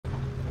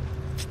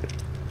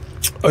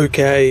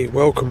Okay,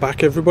 welcome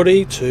back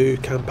everybody to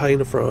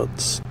Campaign of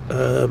France. I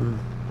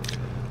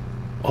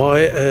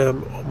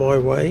am on my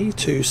way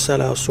to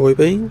sell our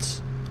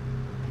soybeans.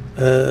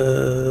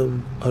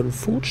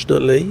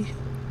 Unfortunately,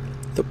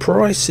 the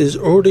price is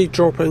already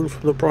dropping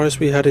from the price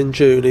we had in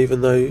June,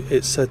 even though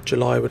it said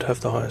July would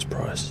have the highest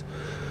price.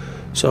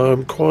 So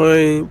I'm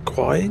trying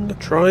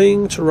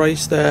to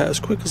race there as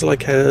quick as I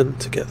can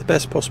to get the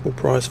best possible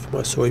price for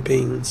my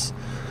soybeans.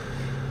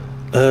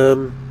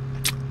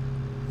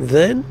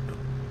 Then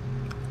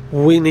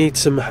we need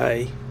some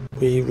hay.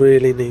 We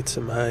really need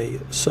some hay.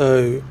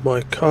 So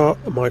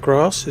my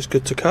grass is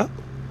good to cut,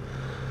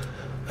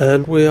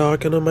 and we are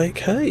going to make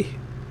hay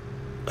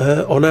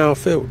on our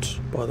fields,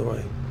 by the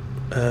way,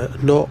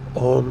 not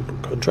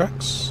on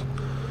contracts.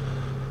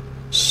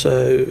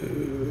 So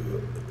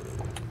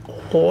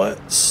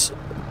let's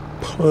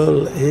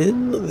pull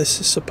in.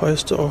 This is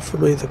supposed to offer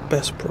me the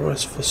best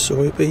price for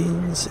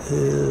soybeans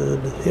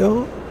in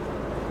here.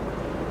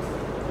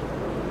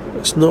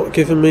 It's not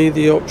giving me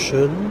the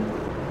option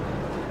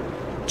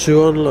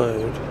to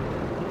unload.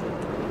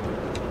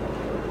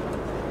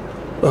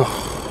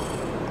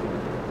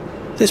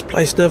 Ugh. This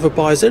place never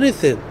buys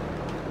anything.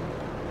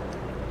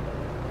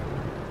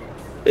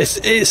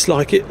 It's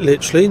like it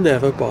literally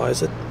never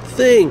buys a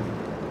thing.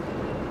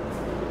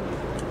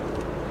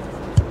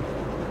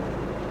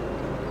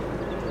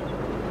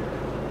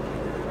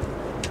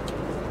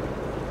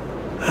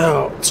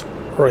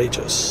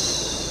 Outrageous.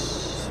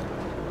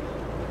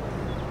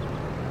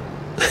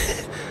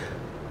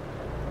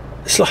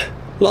 It's like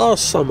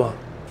last summer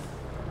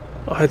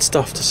I had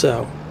stuff to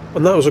sell,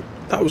 and that was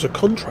a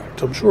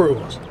contract, I'm sure it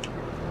was.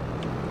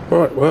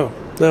 Right, well,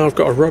 now I've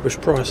got a rubbish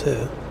price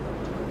here.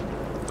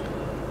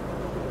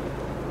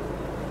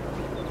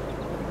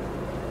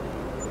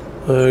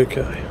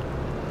 Okay.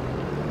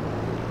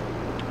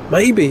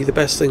 Maybe the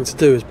best thing to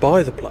do is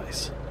buy the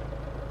place,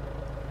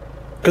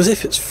 because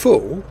if it's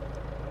full,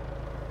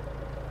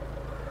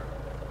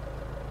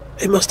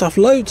 it must have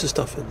loads of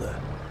stuff in there.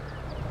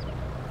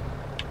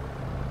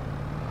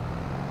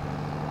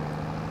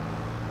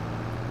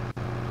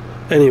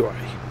 Anyway,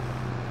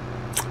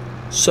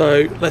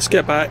 so let's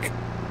get back.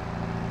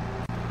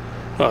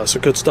 Oh, it's a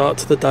good start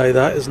to the day,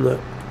 that, isn't it?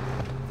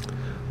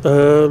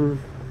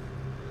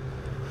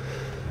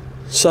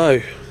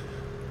 So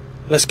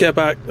let's get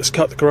back, let's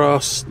cut the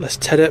grass, let's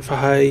ted it for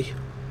hay,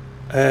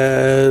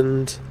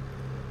 and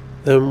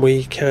then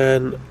we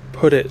can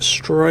put it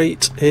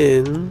straight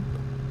in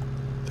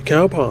the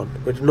cow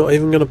barn. We're not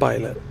even going to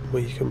bale it.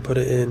 We can put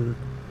it in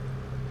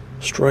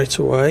straight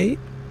away,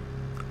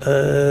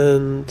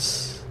 and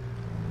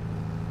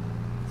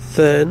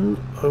then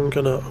I'm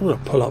gonna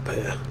pull up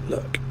here.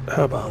 Look,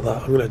 how about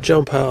that? I'm gonna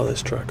jump out of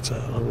this tractor.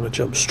 I'm gonna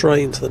jump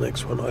straight into the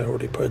next one I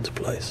already put into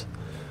place.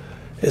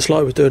 It's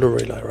like we're doing a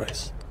relay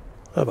race.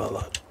 How about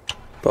that?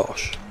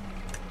 Bosh.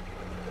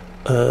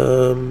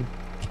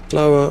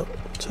 Lower,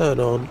 turn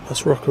on.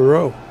 Let's rock and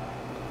roll.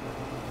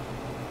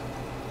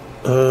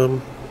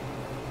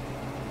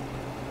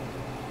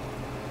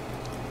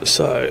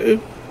 So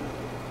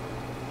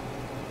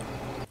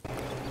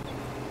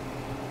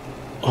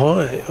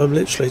I am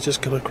literally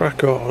just going to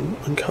crack on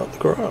and cut the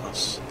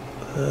grass.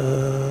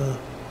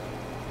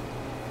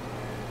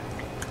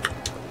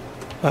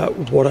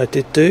 What I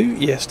did do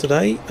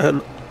yesterday,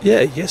 and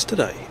yeah,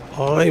 yesterday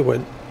I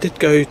did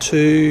go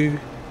to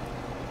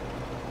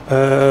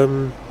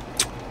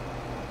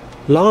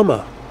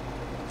Llama,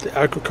 the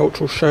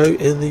agricultural show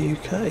in the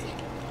UK.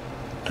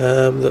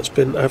 That's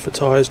been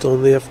advertised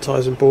on the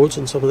advertising boards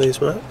on some of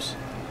these maps.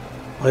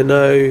 I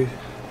know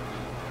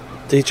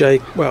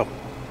DJ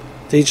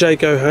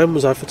Gohan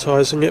was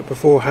advertising it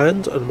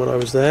beforehand, and when I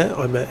was there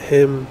I met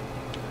him,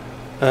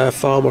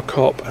 Farmer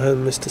Cop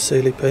and Mr.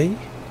 Sealy P.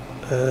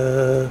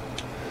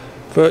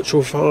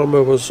 Virtual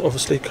Farmer was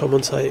obviously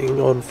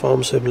commentating on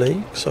Farm Sim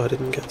League, so I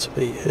didn't get to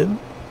meet him.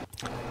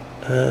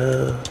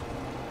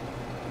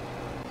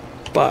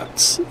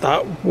 But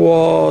that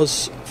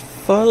was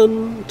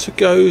fun to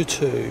go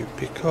to,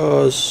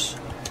 because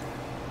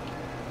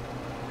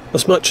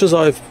as much as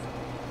I've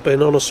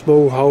been on a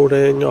small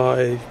holding,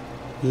 I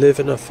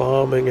live in a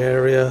farming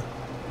area.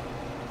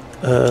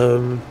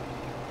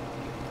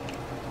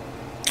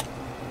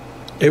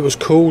 It was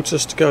cool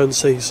just to go and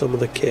see some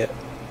of the kit.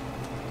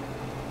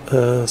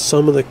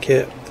 Some of the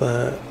kit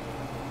that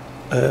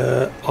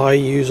I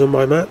use on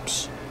my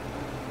maps.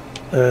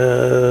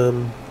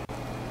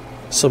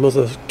 Some of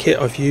the kit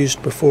I've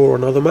used before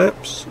on other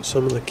maps.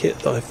 Some of the kit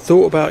that I've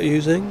thought about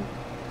using.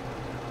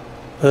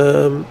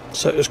 So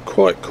it was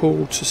quite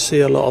cool to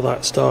see a lot of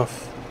that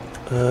stuff.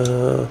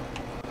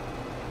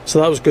 So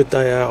that was a good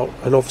day out.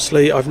 And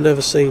obviously I've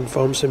never seen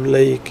Farm Sim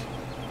League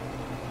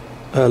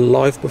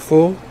live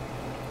before.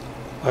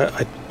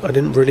 I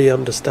didn't really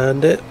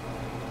understand it,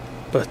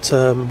 but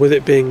with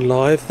it being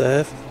live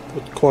there,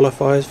 with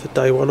qualifiers for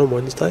day one on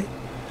Wednesday,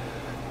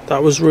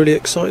 that was really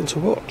exciting to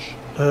watch.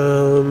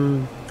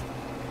 Who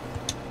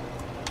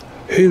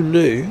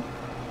knew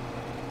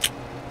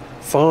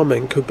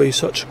farming could be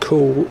such a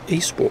cool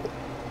esport?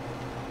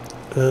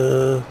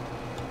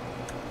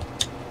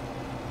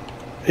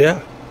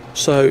 yeah,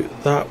 so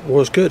that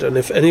was good. And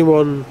if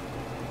anyone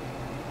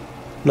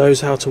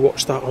knows how to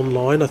watch that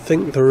online, I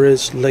think there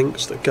is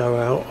links that go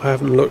out. I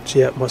haven't looked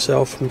yet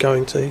myself. I'm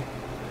going to.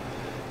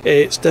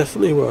 It's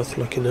definitely worth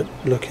looking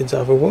to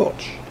have a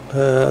watch.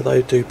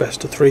 They do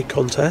best of 3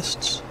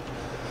 contests.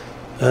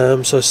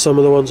 So some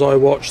of the ones I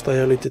watched, they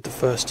only did the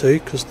first 2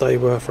 because they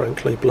were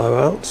frankly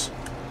blowouts.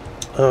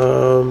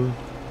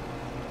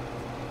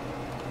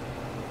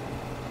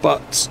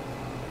 But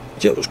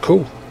yeah, it was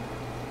cool.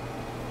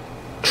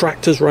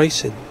 Tractors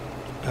racing.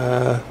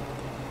 Yeah,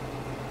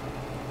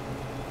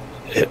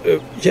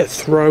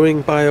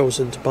 throwing bales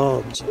into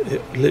barns.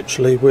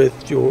 Literally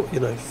with your,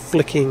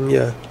 flicking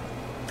your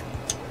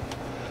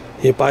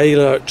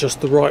baler at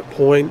just the right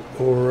point,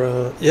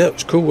 or yeah, it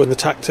was cool. And the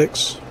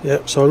tactics, yeah.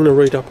 So I'm going to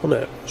read up on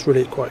it. It's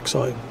really quite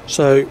exciting.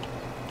 So,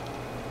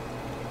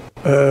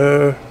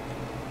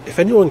 if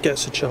anyone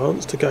gets a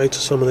chance to go to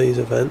some of these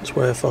events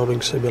where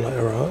Farming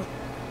Simulator are,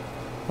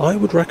 I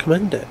would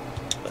recommend it.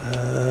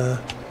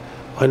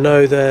 I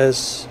know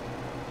there's,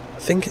 I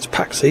think it's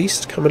PAX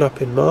East coming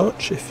up in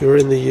March. If you're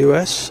in the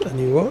US and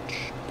you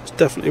watch, it's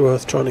definitely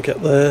worth trying to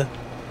get there.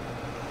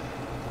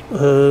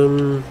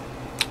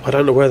 I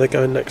don't know where they're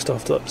going next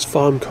after that. It's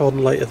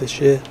FarmCon later this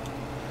year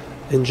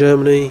in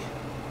Germany.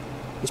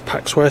 There's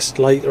PAX West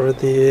later in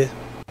the year.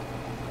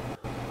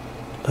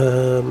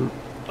 And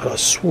I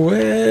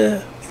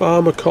swear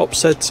Farmer Cop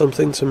said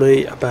something to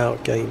me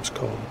about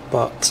Gamescom,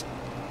 but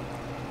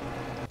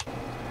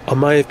I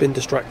may have been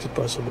distracted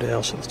by somebody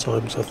else at the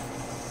time, so I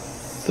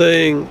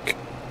think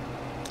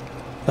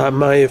that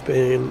may have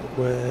been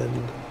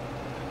when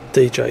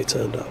DJ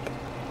turned up.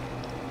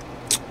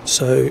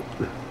 So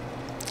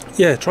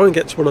yeah, try and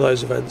get to one of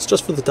those events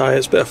just for the day.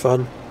 It's a bit of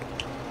fun.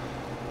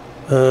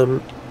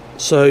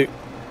 So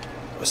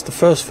it's the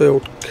first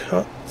field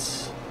cut.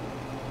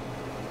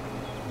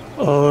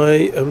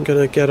 I am going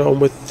to get on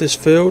with this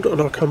field and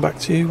I'll come back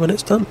to you when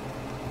it's done.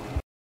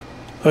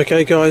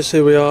 Okay guys,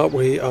 here we are.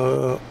 We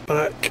are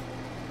back.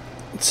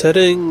 It's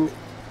heading.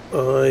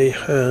 I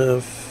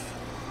have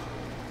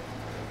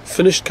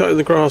finished cutting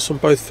the grass on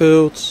both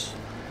fields.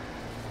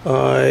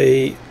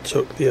 I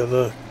took the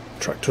other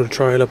tractor and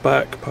trailer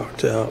back,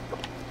 parked it up.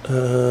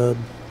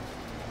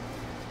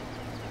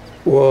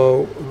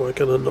 Whoa, am I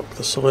going to knock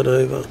the sign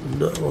over?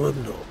 No,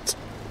 I'm not.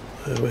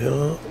 There we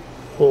are.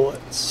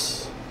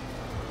 Let's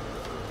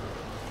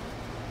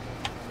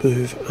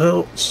move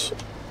out.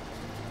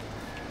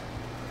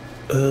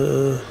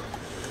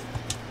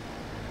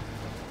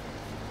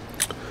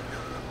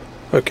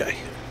 Okay,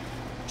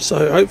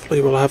 so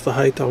hopefully we'll have the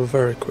hay done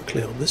very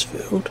quickly on this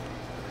field.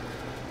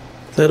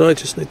 Then I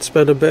just need to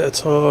spend a bit of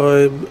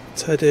time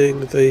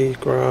tedding the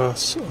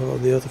grass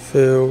on the other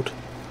field,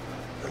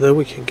 and then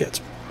we can get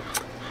to,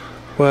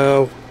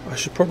 well, I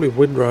should probably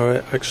windrow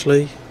it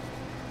actually.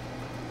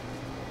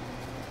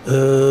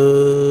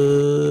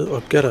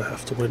 I'm gonna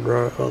have to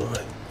windrow it, aren't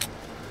I?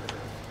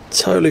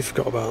 Totally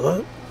forgot about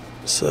that.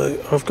 So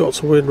I've got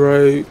to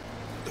windrow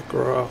the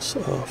grass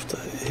after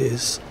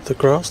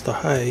the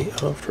hay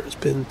after it's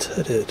been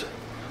tedded.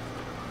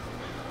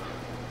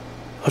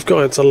 I've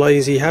got into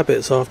lazy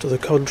habits after the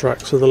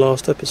contracts of the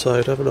last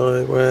episode, haven't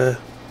I? Where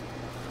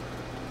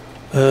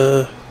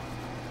I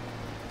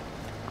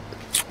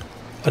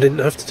didn't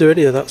have to do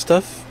any of that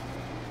stuff.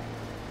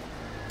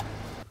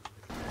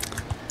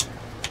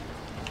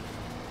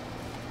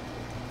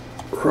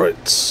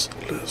 Right,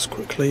 let's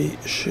quickly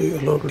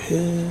shoot along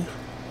here.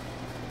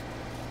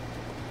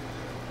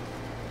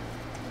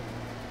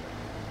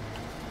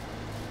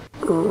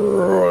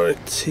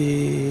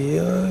 Rightio.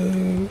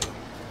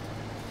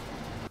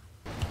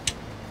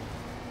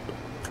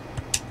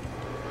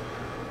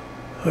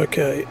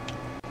 Okay,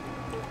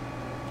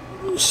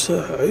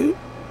 so,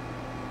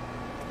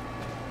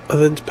 and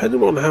then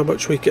depending on how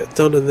much we get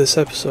done in this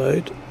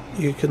episode,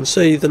 you can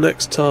see the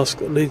next task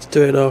that needs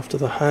doing after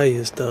the hay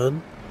is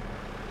done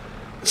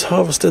is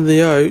harvesting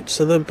the oats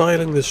and then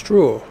baling the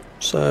straw.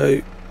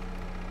 So,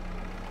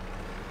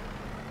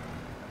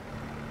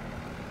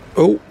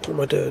 oh, what am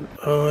I doing?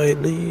 I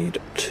need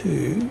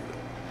to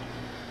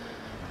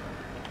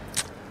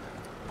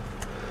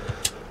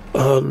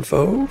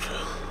unfold.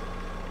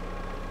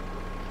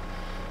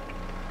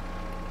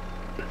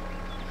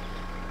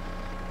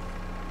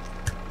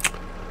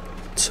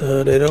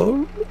 Turn it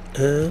on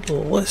and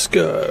let's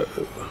go.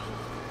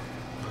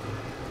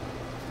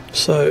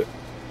 So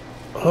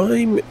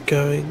I'm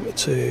going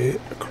to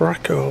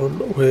crack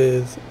on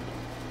with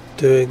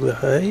doing the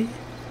hay.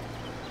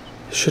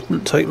 It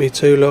shouldn't take me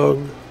too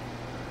long.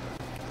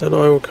 Then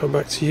I will come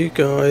back to you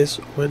guys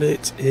when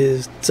it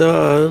is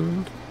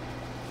done,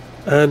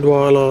 and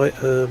while I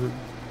am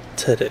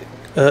tedding,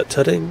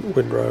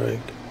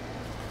 windrowing.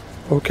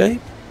 Okay,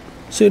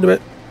 see you in a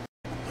bit.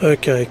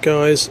 Okay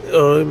guys,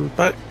 I'm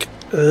back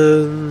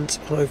and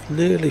I've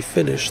nearly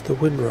finished the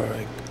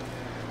windrowing.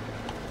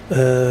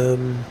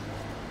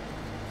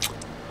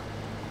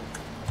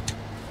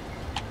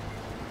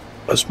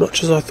 As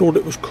much as I thought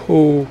it was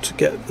cool to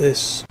get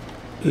this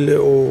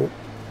little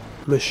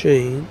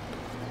machine,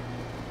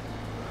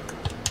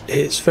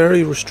 it's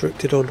very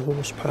restricted on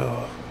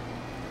horsepower.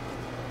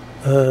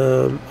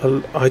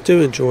 And I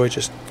do enjoy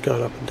just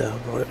going up and down,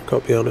 right? I've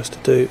got to be honest,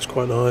 I do. It's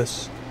quite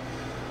nice.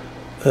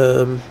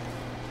 There's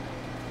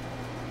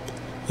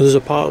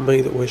a part of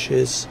me that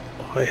wishes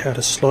I had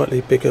a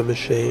slightly bigger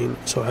machine,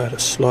 so I had a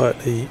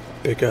slightly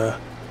bigger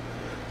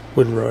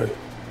windrow.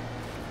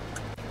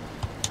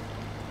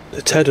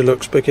 The tedder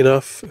looks big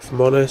enough, if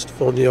I'm honest,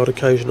 for on the odd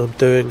occasion I'm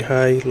doing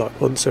hay, like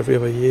once every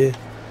other year.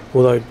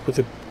 Although with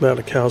the amount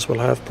of cows we'll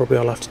have, probably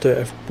I'll have to do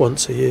it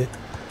once a year.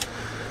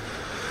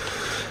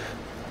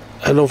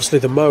 And obviously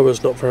the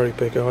mower's not very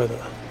big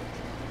either.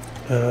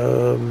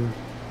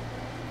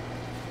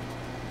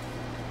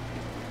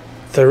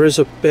 There is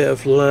a bit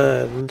of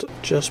land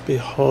just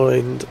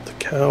behind the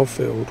cow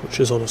field which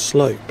is on a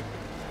slope,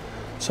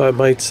 so it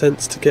made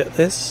sense to get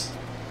this,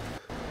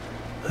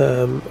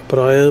 but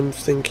I am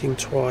thinking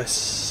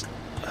twice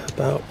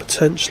about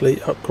potentially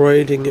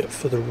upgrading it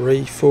for the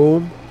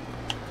reform,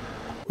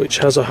 which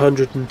has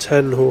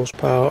 110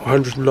 horsepower,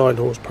 109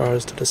 horsepower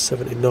instead of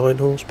 79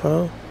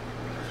 horsepower,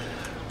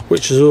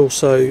 which is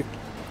also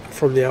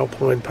from the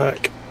Alpine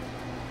pack,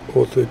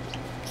 or the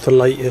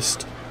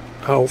latest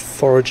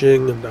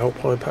foraging and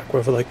Alpine pack,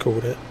 whatever they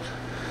called it.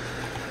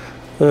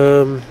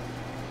 So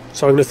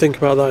I'm going to think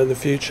about that in the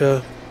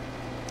future.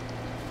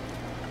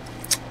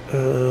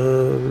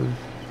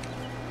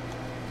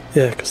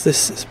 Yeah, because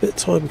this is a bit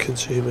time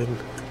consuming.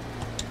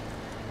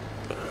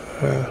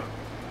 And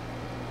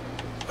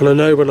I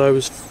know when I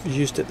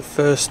used it the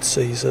first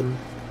season,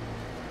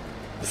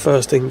 the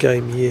first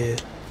in-game year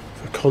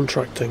for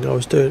contracting, I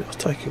was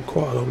taking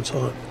quite a long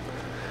time.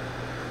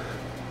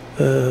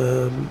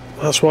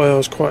 That's why I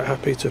was quite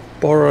happy to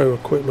borrow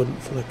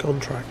equipment for the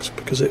contracts,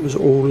 because it was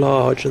all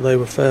large and they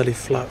were fairly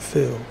flat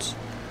fields.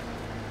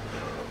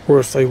 Or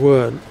if they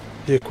weren't,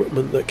 the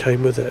equipment that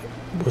came with it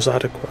was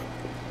adequate.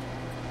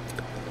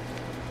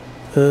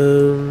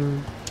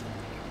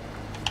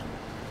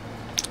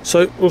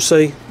 So we'll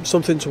see.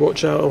 Something to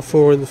watch out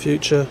for in the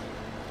future.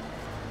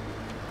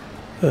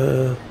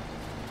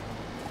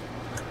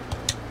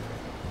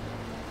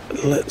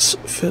 Let's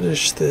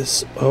finish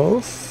this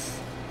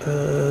off,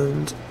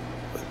 and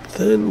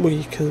then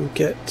we can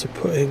get to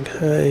putting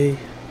hay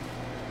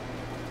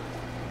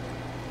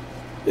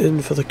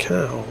in for the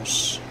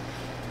cows.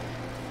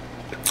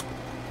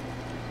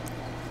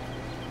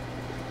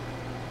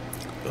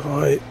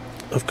 Right,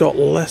 I've got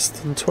less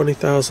than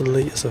 20,000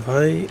 litres of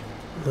hay.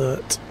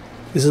 That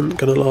isn't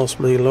going to last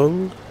me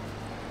long.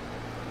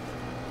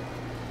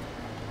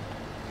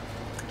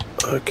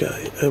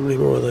 Okay, how many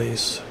more of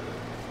these?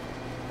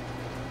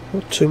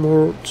 Well, two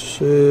more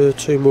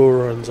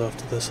runs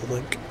after this, I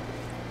think.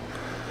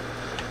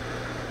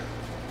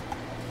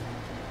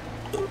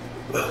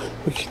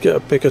 We could get a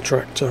bigger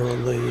tractor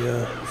on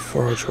the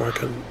forage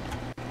wagon.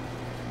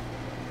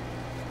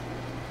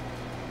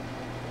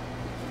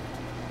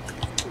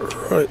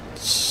 Right.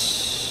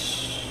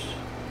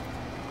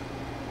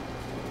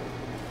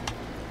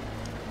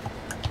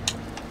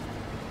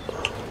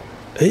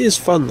 It is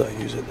fun though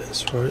using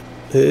this, right?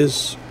 It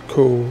is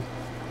cool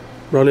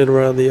running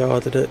around the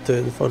yard in it,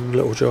 doing fun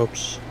little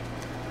jobs.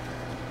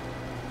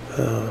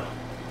 And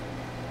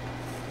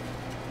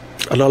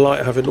I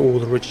like having all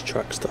the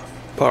Rigitrack stuff,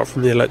 apart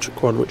from the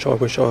electric one, which I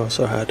wish I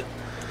also had.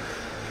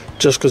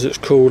 Just because it's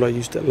cool, I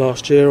used it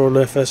last year on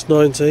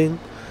FS19.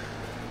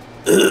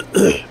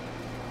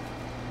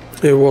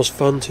 It was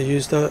fun to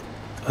use that,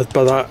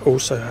 but that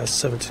also has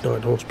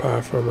 79 horsepower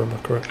if I remember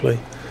correctly.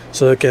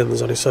 So again,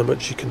 there's only so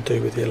much you can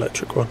do with the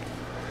electric one.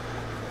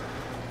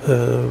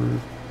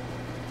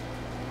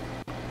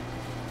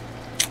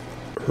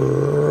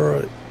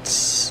 Right,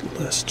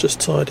 let's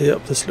just tidy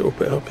up this little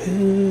bit up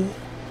here.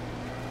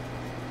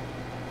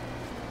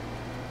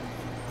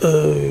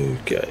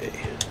 Okay.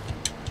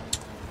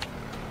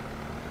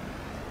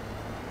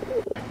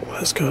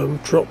 Let's go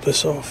and drop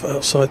this off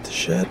outside the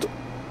shed.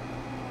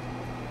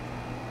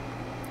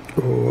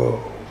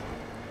 Whoa.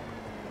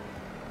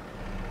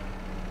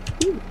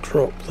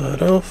 Drop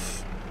that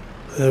off.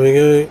 There we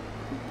go.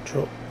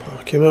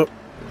 Park him up.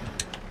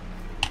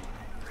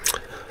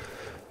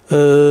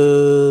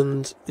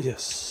 And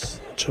yes,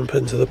 jump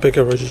into the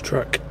bigger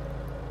Rigitrack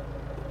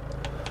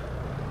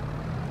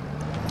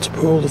to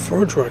pull the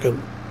forage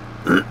wagon.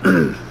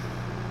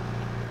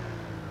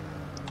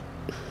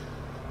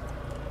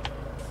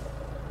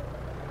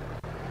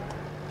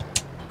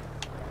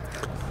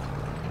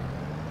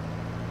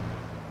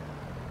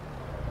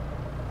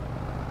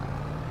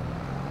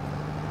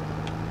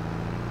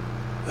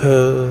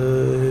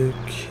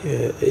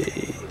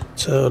 Okay,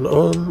 turn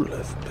on,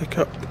 left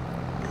pickup,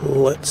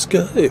 let's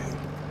go.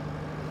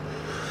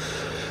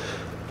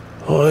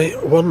 I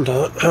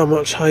wonder how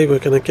much hay we're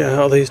going to get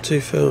out of these two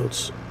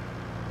fields.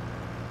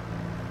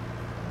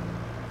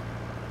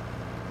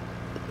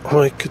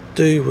 I could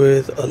do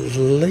with at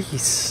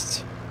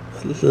least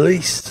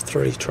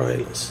 3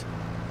 trailers.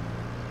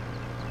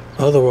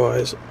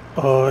 Otherwise,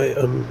 I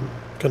am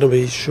going to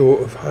be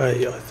short of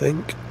hay, I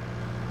think.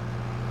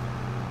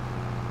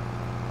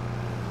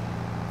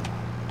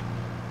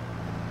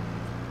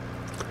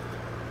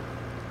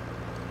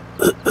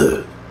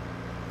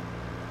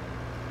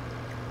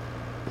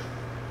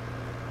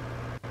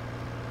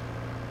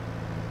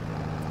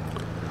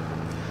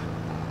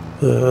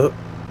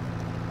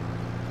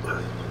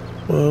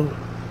 Well,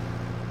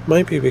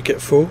 maybe we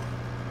get 4.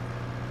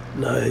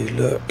 No,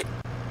 look,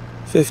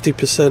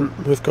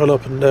 50%. We've gone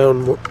up and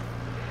down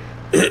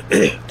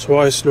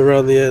twice and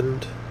around the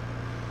end.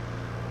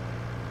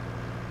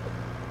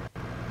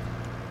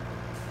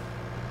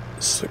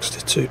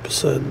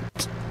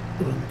 62%.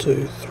 1,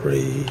 2,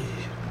 3.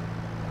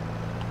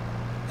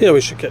 Yeah,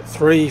 we should get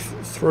three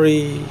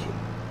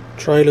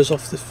trailers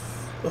off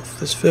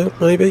this field,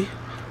 maybe.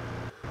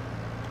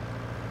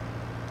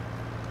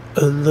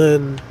 And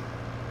then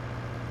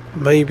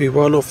maybe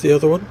one off the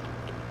other one.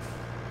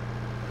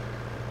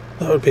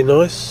 That would be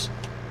nice.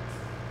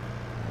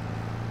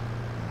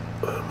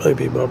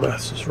 Maybe my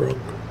maths is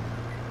wrong.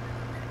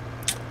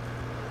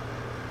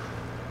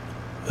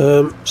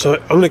 So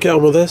I'm going to get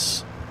on with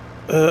this,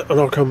 and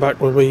I'll come back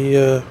when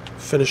we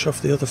finish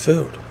off the other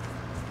field.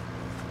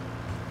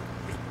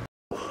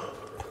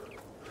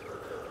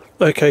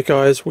 Okay,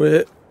 guys,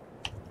 we're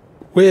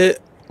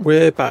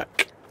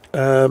back.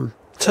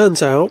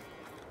 Turns out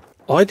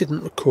I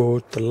didn't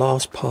record the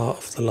last part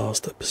of the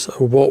last episode,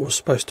 or what was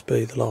supposed to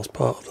be the last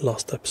part of the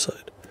last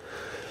episode.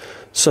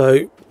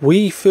 So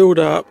we filled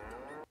up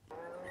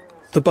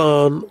the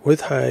barn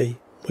with hay.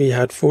 We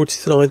had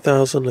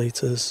 49,000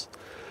 litres.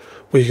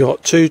 We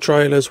got 2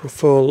 trailers were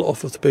full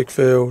off of the big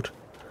field.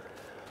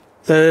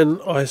 Then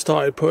I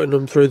started putting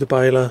them through the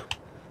baler,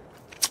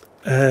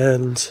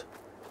 and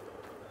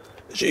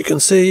as you can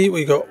see,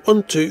 we got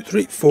 1, 2,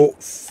 3, 4,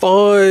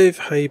 5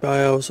 hay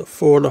bales at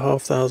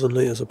 4,500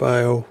 litres a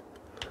bale.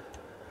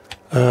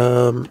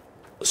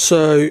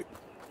 So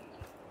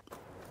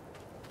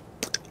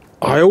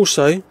I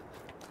also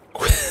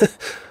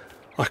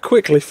I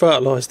quickly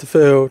fertilised the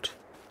field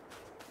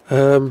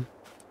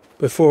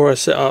before I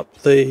set up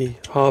the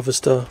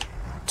harvester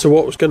to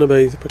what was going to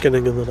be the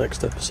beginning of the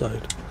next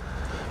episode.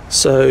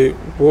 So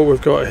what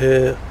we've got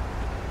here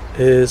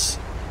is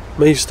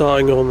me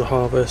starting on the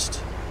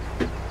harvest,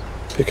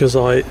 because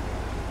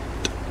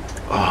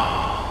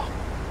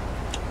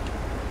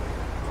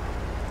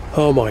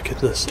oh my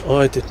goodness,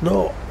 I did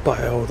not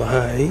bale the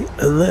hay,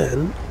 and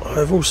then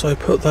I've also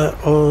put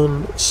that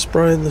on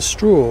spraying the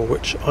straw,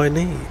 which I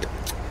need.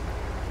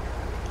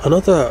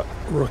 Another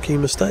rookie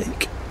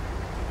mistake.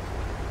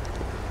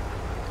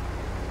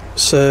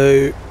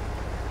 So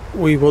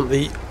we want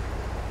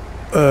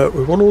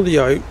all the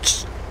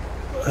oats,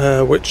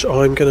 which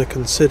I'm going to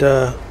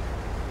consider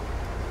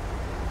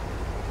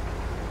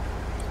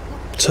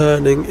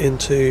turning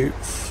into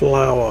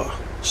flour.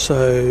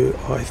 So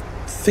I'm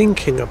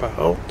thinking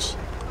about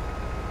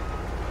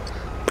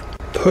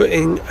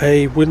putting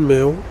a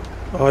windmill.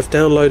 I've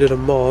downloaded a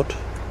mod.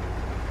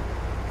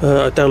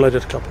 I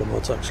downloaded a couple of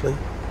mods actually,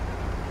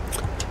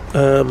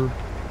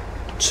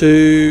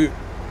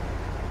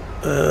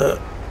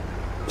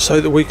 so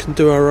that we can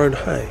do our own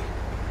hay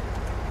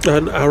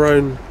and our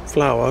own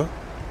flour,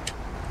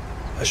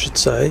 I should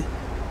say,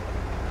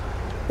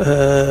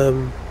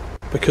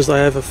 because they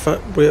have a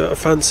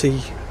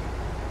fancy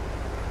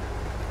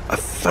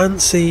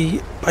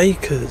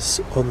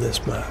bakers on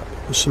this map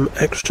with some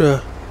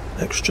extra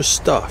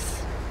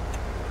stuff,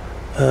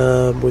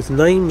 with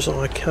names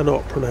I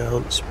cannot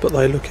pronounce, but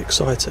they look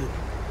exciting.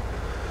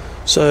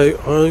 So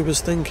I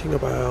was thinking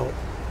about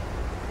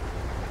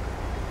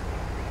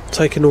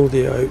taking all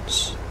the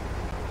oats,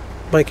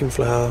 making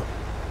flour,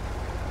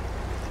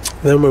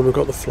 then when we've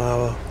got the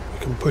flour we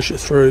can push it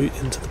through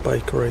into the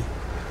bakery,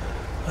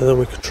 and then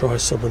we could try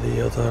some of the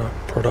other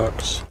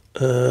products.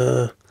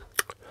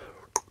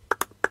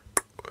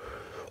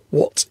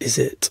 What is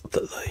it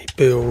that they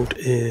build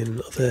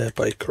in their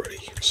bakery?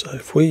 So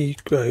if we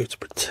go to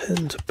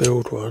pretend to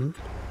build one,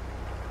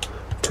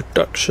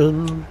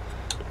 production,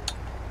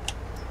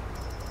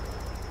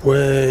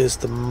 where's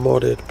the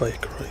modded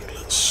bakery?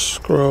 Let's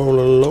scroll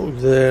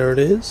along. There it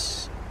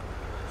is.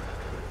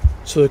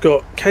 So they've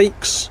got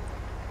cakes,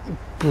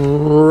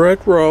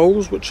 bread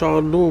rolls, which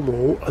are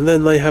normal, and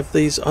then they have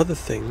these other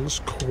things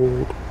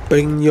called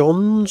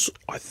beignets.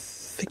 I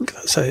think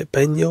that's how it,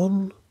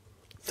 beignon.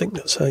 I think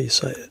that's how you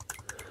say it.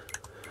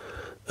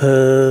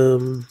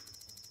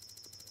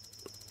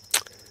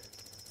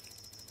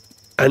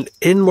 And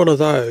in one of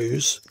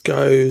those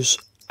goes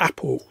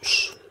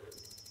apples.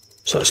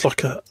 So it's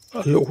like a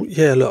little,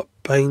 yeah, look,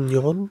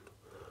 beignon.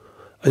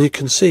 And you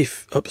can see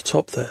up the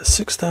top there,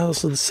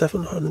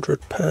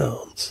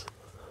 £6,700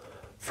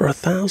 for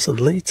 1,000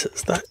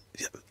 litres. That,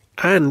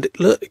 and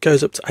look, it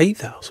goes up to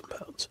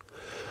 £8,000.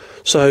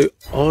 So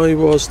I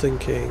was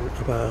thinking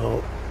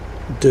about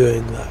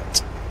doing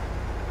that.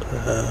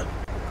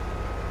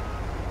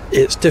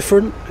 It's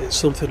different, it's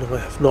something I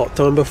have not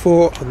done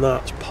before, and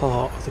that's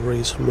part of the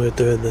reason we're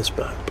doing this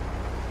map.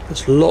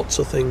 There's lots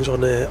of things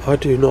on here I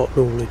do not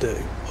normally do.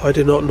 I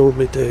do not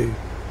normally do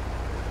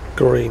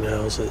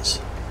greenhouses.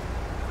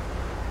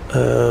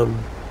 I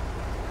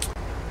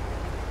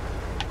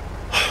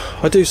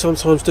do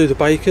sometimes do the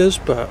bakers,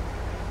 but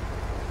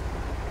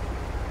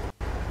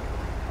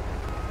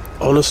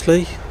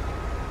honestly,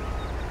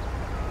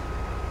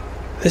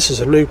 this is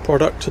a new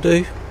product to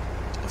do.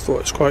 I thought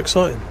it was quite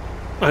exciting,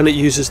 and it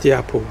uses the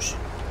apples,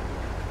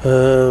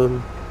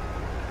 and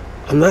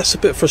that's a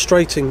bit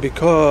frustrating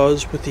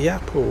because with the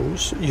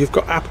apples you've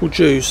got apple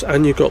juice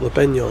and you've got the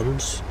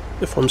beignets,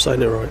 if I'm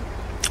saying it right,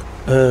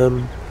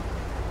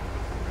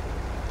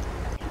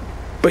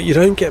 but you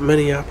don't get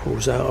many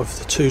apples out of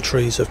the 2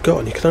 trees I've got,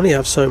 and you can only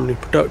have so many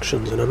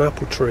productions, and an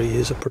apple tree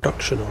is a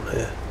production on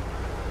here.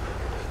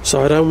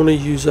 So I don't want to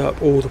use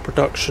up all the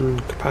productions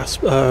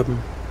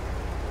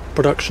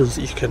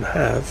that you can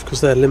have, because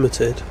they're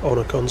limited on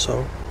a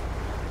console,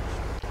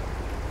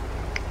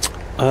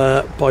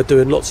 by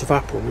doing lots of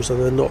apples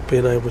and then not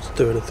being able to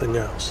do anything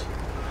else.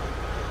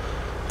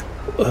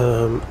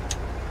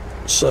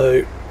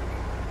 So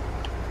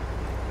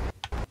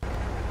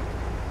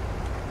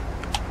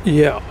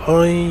yeah,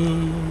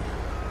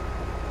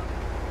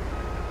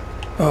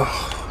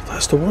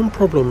 that's the one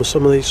problem with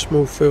some of these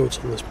small fields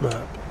on this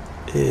map,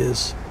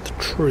 is the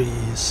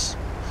trees.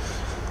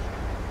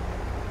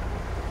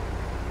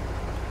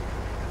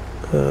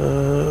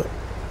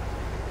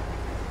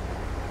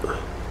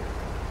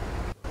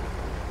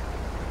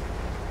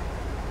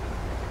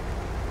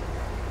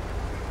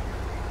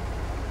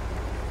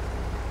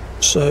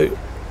 So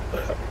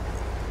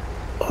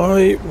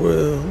I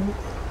will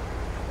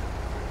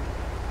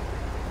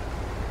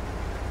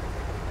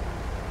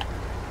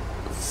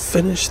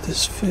finish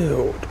this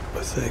field,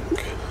 I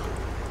think.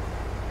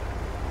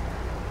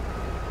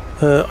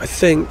 I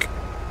think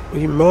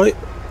we might,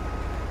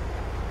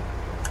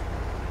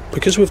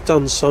 because we've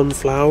done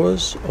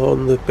sunflowers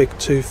on the big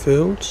 2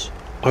 fields,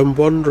 I'm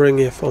wondering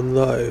if on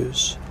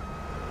those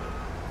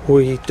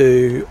we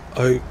do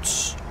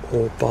oats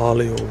or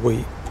barley or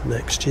wheat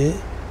next year,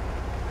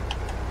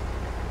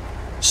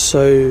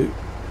 so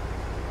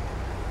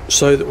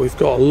that we've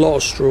got a lot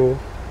of straw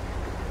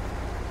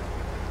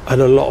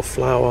and a lot of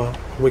flour,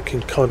 and we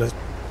can kind of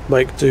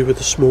make do with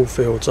the small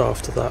fields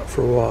after that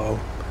for a while,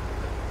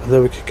 and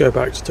then we could go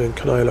back to doing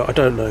canola. I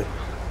don't know.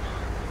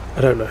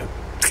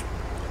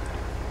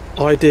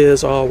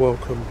 Ideas are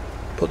welcome.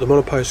 Put them on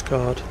a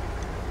postcard.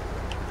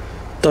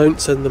 Don't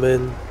send them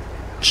in.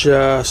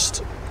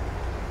 Just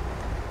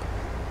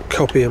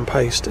copy and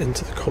paste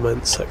into the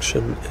comments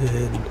section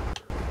in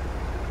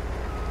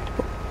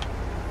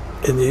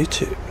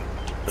YouTube.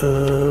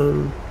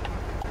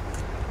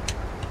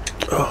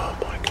 Oh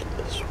my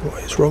goodness,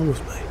 what is wrong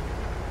with me?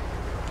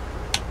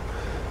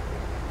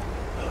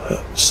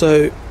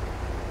 So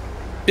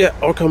yeah,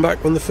 I'll come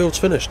back when the field's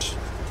finished.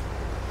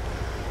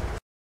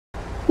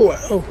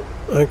 Well,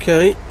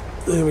 okay,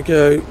 there we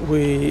go.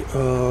 We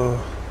are...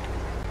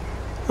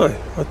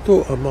 Oh, I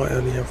thought I might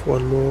only have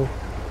one more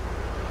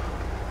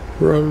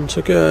run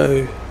to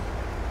go.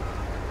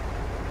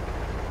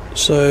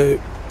 So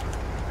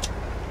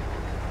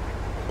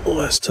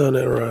let's turn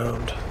it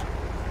around.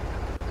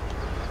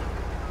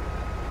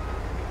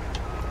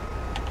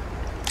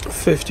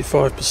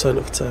 55%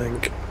 of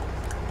tank.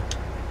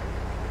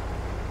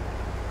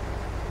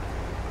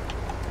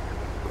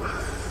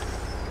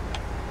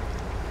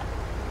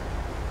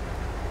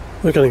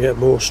 We're going to get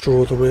more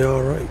straw than we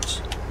are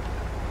oats.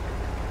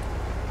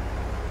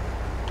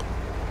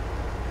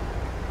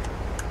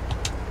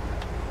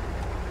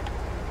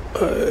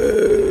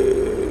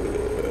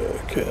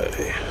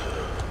 Okay.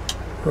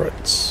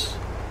 Right.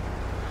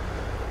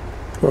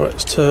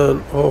 Let's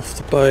turn off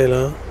the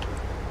baler.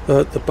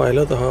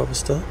 The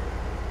harvester.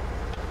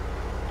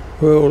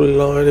 We'll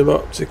line him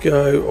up to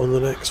go on the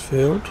next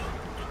field.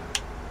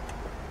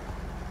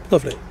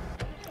 Lovely.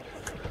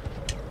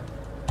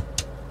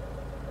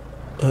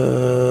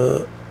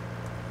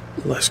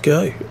 Let's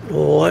go.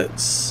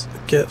 Let's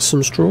get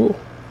some straw.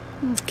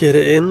 Get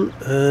it in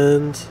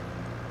and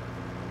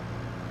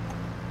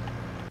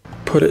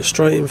put it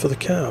straight in for the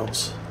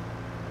cows.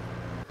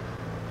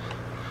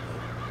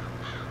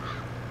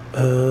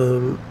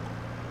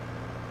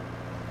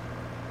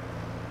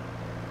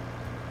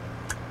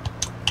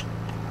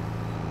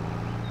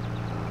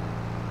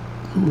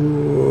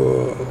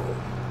 Whoa.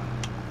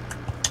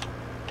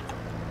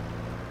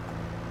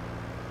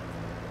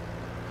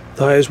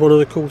 That is one of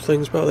the cool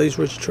things about these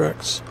ridge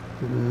tracks.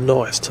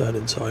 Nice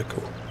turning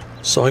cycle.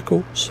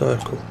 Circle.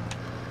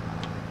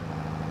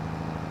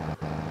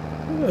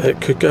 It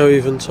could go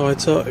even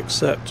tighter,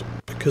 except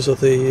because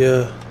of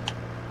the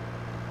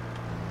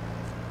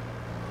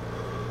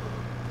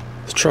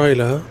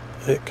trailer,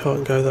 it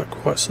can't go that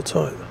quite so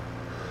tight.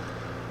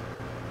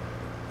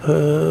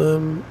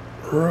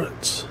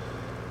 Right.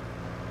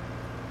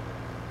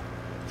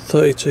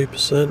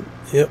 32%.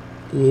 Yep.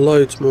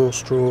 Loads more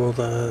straw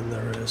than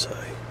there is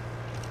hay.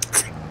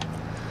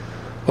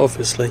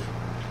 Obviously.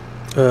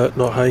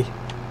 Not hay.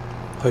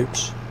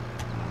 Oats.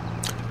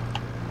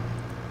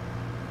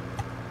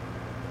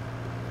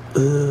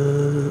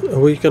 Are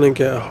we going to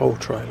get a whole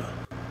trailer?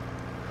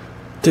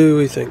 Do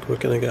we think we're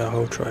going to get a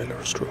whole trailer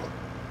of straw?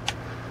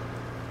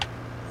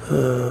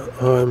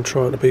 I'm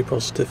trying to be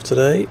positive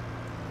today.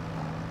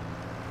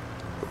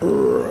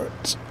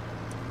 Right.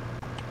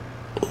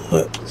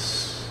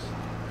 Let's...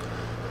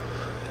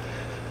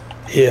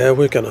 Yeah,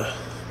 we're gonna.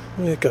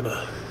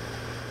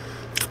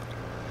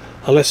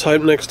 Let's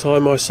hope next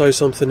time I sow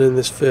something in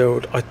this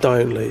field, I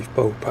don't leave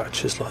bald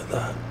patches like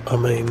that. I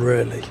mean,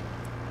 really.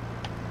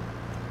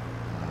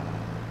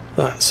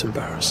 That's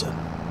embarrassing.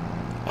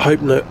 I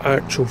hope no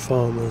actual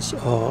farmers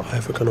are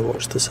ever going to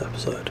watch this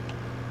episode.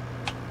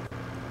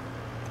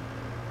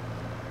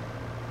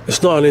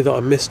 It's not only that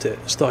I missed it,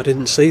 it's that I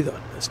didn't see that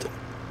I missed it.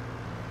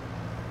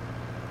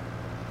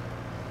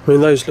 I mean,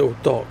 those little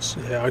dots,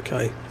 yeah,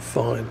 okay,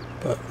 fine.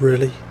 But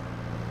really?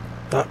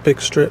 That big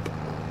strip?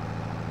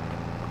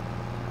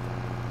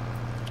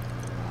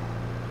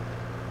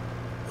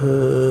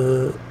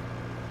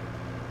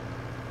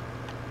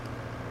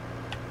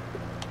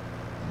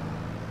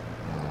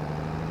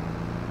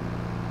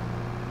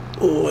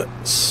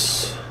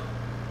 Let's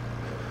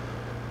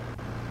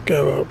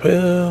go up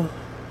here.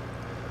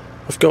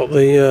 I've got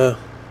the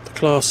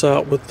class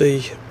out with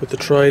the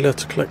trailer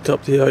to collect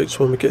up the oats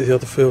when we get the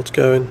other fields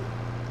going.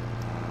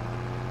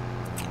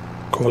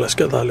 Cool, let's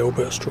get that little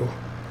bit of straw.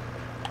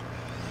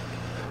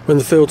 When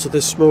the fields are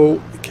this small,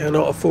 you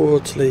cannot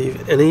afford to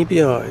leave any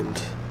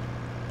behind.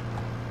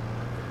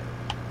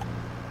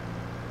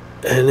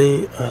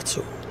 Any at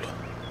all.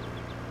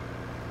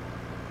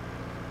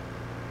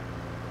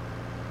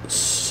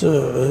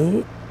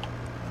 So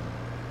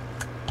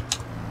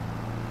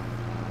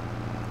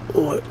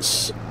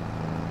let's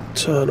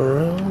turn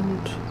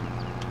around,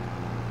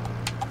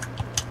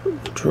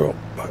 drop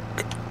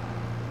back.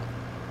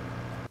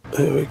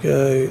 There we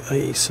go,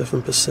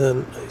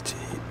 87%,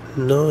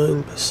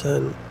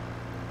 89%.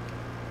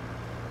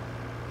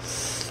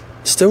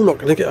 Still not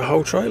going to get a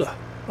whole trailer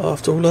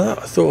after all of that.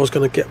 I thought I was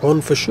going to get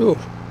one for sure.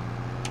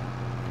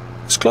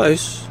 It's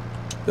close,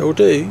 it'll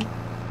do.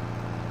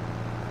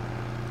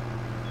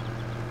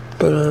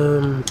 But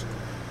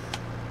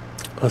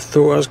I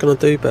thought I was going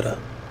to do better.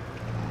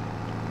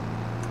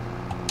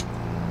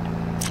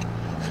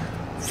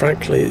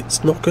 Frankly,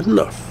 it's not good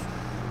enough.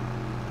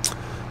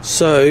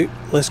 So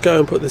let's go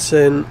and put this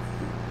in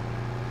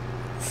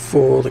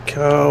for the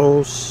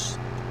cows.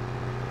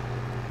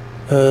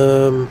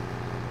 I'm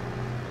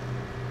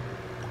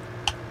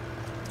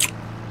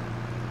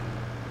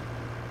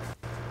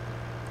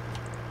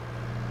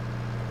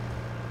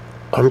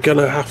going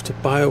to have to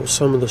bale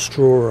some of the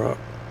straw up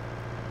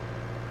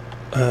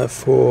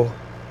for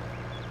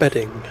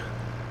bedding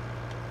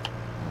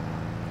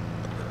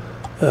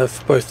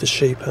for both the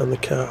sheep and the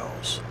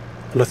cows,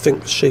 and I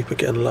think the sheep are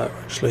getting low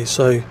actually,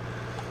 so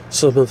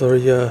some of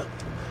the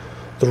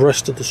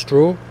rest of the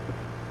straw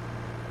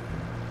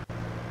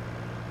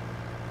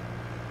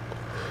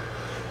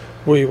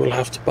we will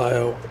have to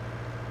bale.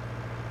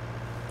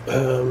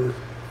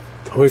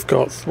 We've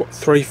got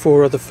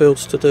 3-4 other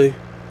fields to do,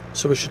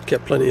 so we should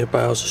get plenty of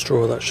bales of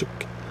straw. That should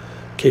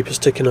keep us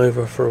ticking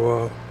over for a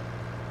while.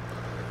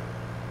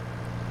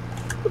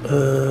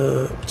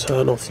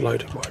 Turn off the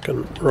loading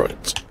wagon.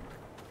 Right,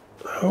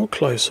 how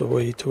close are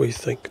we, do we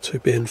think, to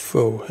being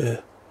full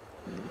here?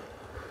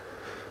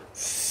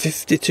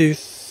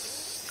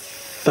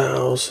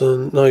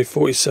 52,000, no,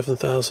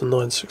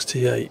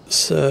 47,968,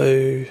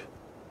 so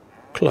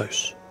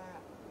close.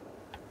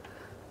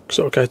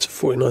 So I'll go to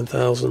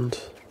 49,000.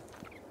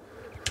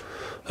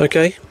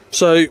 Okay,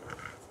 so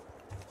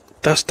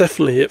that's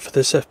definitely it for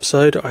this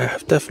episode. I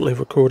have definitely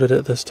recorded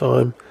it this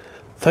time.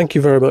 Thank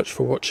you very much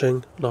for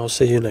watching, and I'll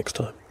see you next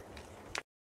time.